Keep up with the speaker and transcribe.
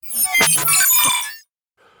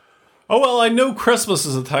Oh, well, I know Christmas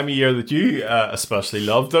is a time of year that you especially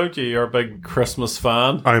love, don't you? You're a big Christmas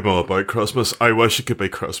fan. I'm all about Christmas. I wish it could be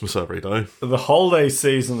Christmas every day. The holiday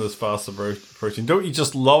season is fast approaching. Don't you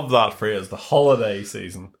just love that phrase, the holiday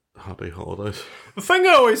season? Happy holidays. The thing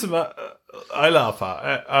I laugh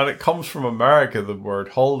at, and it comes from America, the word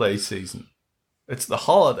holiday season. It's the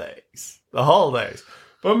holidays. The holidays.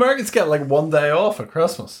 But Americans get like one day off at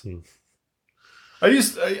Christmas. I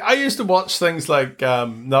used to watch things like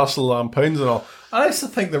National Lampoons and all. I used to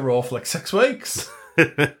think they were off like 6 weeks.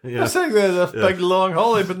 I was thinking they had a big long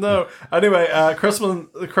holiday, but no. Anyway,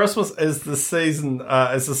 Christmas is the season.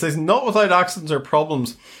 Is the season not without accidents or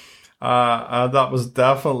problems. And that was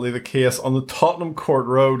definitely the case on the Tottenham Court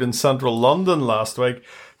Road in central London last week.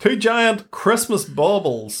 2 giant Christmas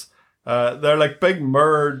baubles. They're like big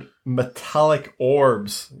mirrored metallic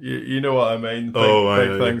orbs. You know what I mean?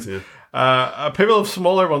 Big things. Yeah. People have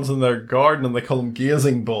smaller ones in their garden and they call them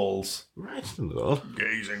gazing balls. Right.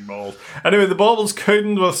 Gazing balls. Anyway, the baubles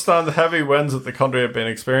couldn't withstand the heavy winds that the country had been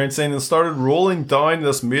experiencing and started rolling down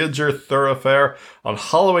this major thoroughfare on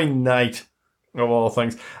Halloween night, of all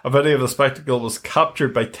things. A video of the spectacle was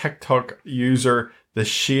captured by TikTok user The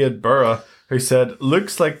Shade Burra, who said,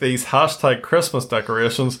 "Looks like these hashtag Christmas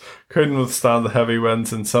decorations couldn't withstand the heavy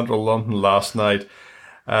winds in central London last night."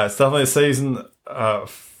 It's definitely a season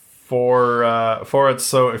for it.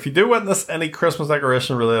 So if you do witness any Christmas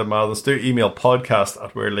decoration related madness, do email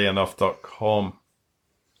podcast@weirdlyenough.com.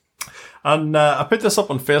 And I put this up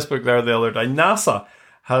on Facebook there the other day. NASA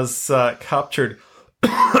has captured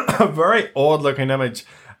a very odd looking image.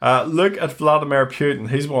 Look at Vladimir Putin.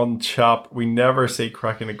 He's one chap we never see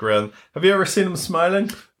cracking a grin. Have you ever seen him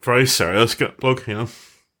smiling? Very serious look, yeah.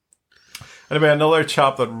 Anyway, another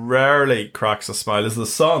chap that rarely cracks a smile is the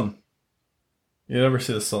sun. You never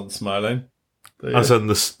see the sun smiling. As in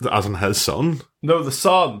his son? No, the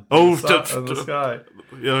sun. Oh, the sky.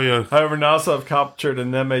 Yeah. However, NASA have captured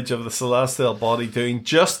an image of the celestial body doing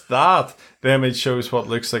just that. The image shows what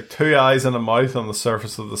looks like 2 eyes and a mouth on the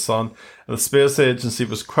surface of the sun. And the space agency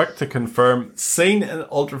was quick to confirm, seen in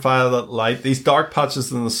ultraviolet light, these dark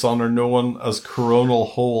patches in the sun are known as coronal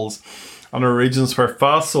holes and are regions where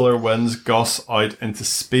fast solar winds gust out into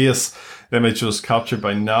space. The image was captured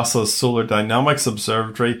by NASA's Solar Dynamics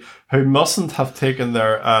Observatory, who mustn't have taken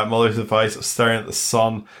their mother's advice of staring at the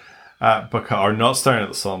sun, or not staring at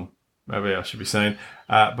the sun, maybe I should be saying,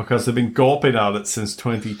 because they've been gawping at it since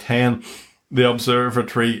 2010. The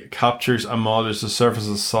observatory captures and monitors the surface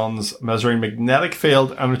of the sun's measuring magnetic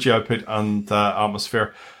field, energy output, and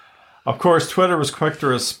atmosphere. Of course, Twitter was quick to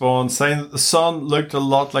respond, saying that the sun looked a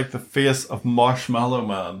lot like the face of Marshmallow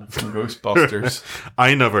Man from Ghostbusters.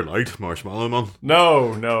 I never liked Marshmallow Man.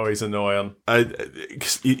 No, he's annoying.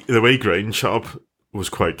 The way Green Shop was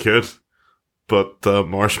quite good, but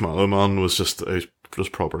Marshmallow Man was just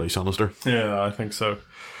properly sinister. Yeah, I think so.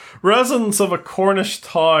 Residents of a Cornish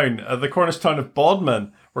town, the Cornish town of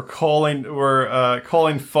Bodmin, were calling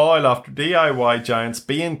foul after DIY giants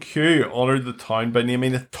B&Q honoured the town by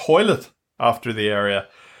naming a toilet after the area.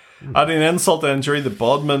 Adding insult to injury, the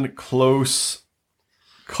Bodmin close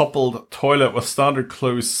coupled toilet with standard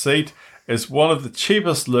closed seat is one of the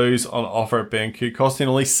cheapest loos on offer at B&Q, costing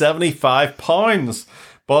only £75.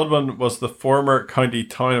 Bodmin was the former county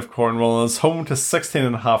town of Cornwall and is home to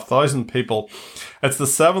 16,500 people. It's the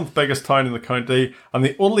 7th biggest town in the county and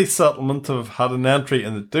the only settlement to have had an entry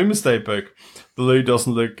in the Domesday Book. The loo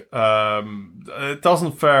doesn't look, it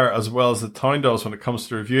doesn't fare as well as the town does when it comes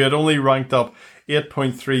to review. It only ranked up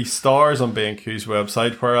 8.3 stars on B&Q's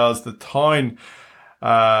website, whereas the town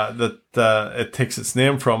that it takes its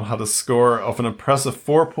name from had a score of an impressive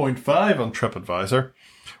 4.5 on TripAdvisor.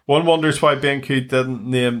 One wonders why B&Q didn't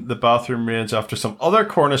name the bathroom range after some other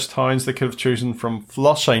Cornish towns they could have chosen from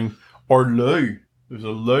Flushing or Loo. There's a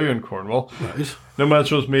Loo in Cornwall. Right. No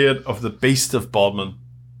mention was made of the Beast of Bodmin.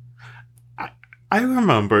 I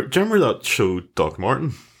remember, do you remember that show Doc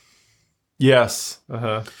Martin? Yes.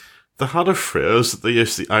 They had a phrase that they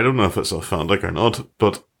used to, I don't know if it's authentic or not,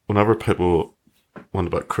 but whenever people went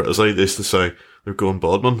about crazy, they used to say, they're going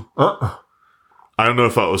Bodmin. I don't know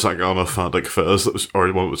if that was like an authentic phrase that was,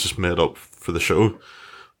 or one that was just made up for the show,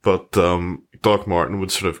 but Doc Martin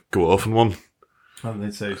would sort of go off in one. And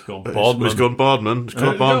they'd say he's going Bodmin. He's going Bodmin. He's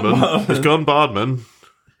going Bodmin. He's going Bodmin.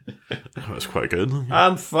 That's quite good.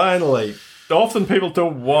 And finally, often people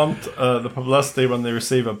don't want the publicity when they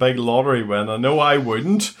receive a big lottery win. I know I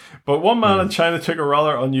wouldn't, but one man in China took a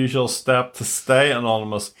rather unusual step to stay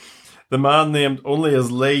anonymous. The man, named only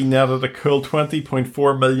as Lee, netted a cool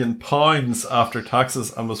 £20.4 million after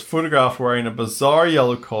taxes and was photographed wearing a bizarre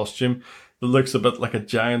yellow costume that looks a bit like a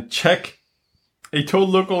giant chick. He told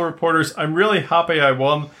local reporters, "I'm really happy I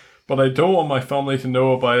won, but I don't want my family to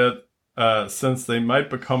know about it since they might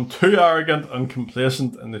become too arrogant and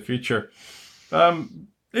complacent in the future."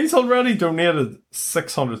 He's already donated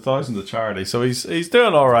 600,000 to charity, so he's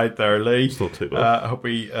doing all right there, Lee. It's not too bad. I hope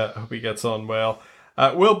he gets on well.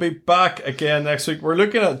 We'll be back again next week. We're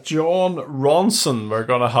looking at Jon Ronson. We're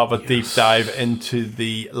going to have a deep dive into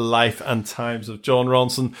the life and times of Jon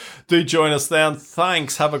Ronson. Do join us then.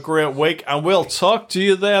 Thanks. Have a great week, and we'll talk to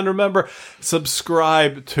you then. Remember,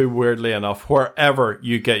 subscribe to Weirdly Enough wherever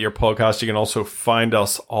you get your podcast. You can also find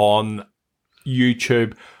us on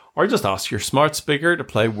YouTube, or just ask your smart speaker to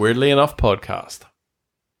play Weirdly Enough podcast.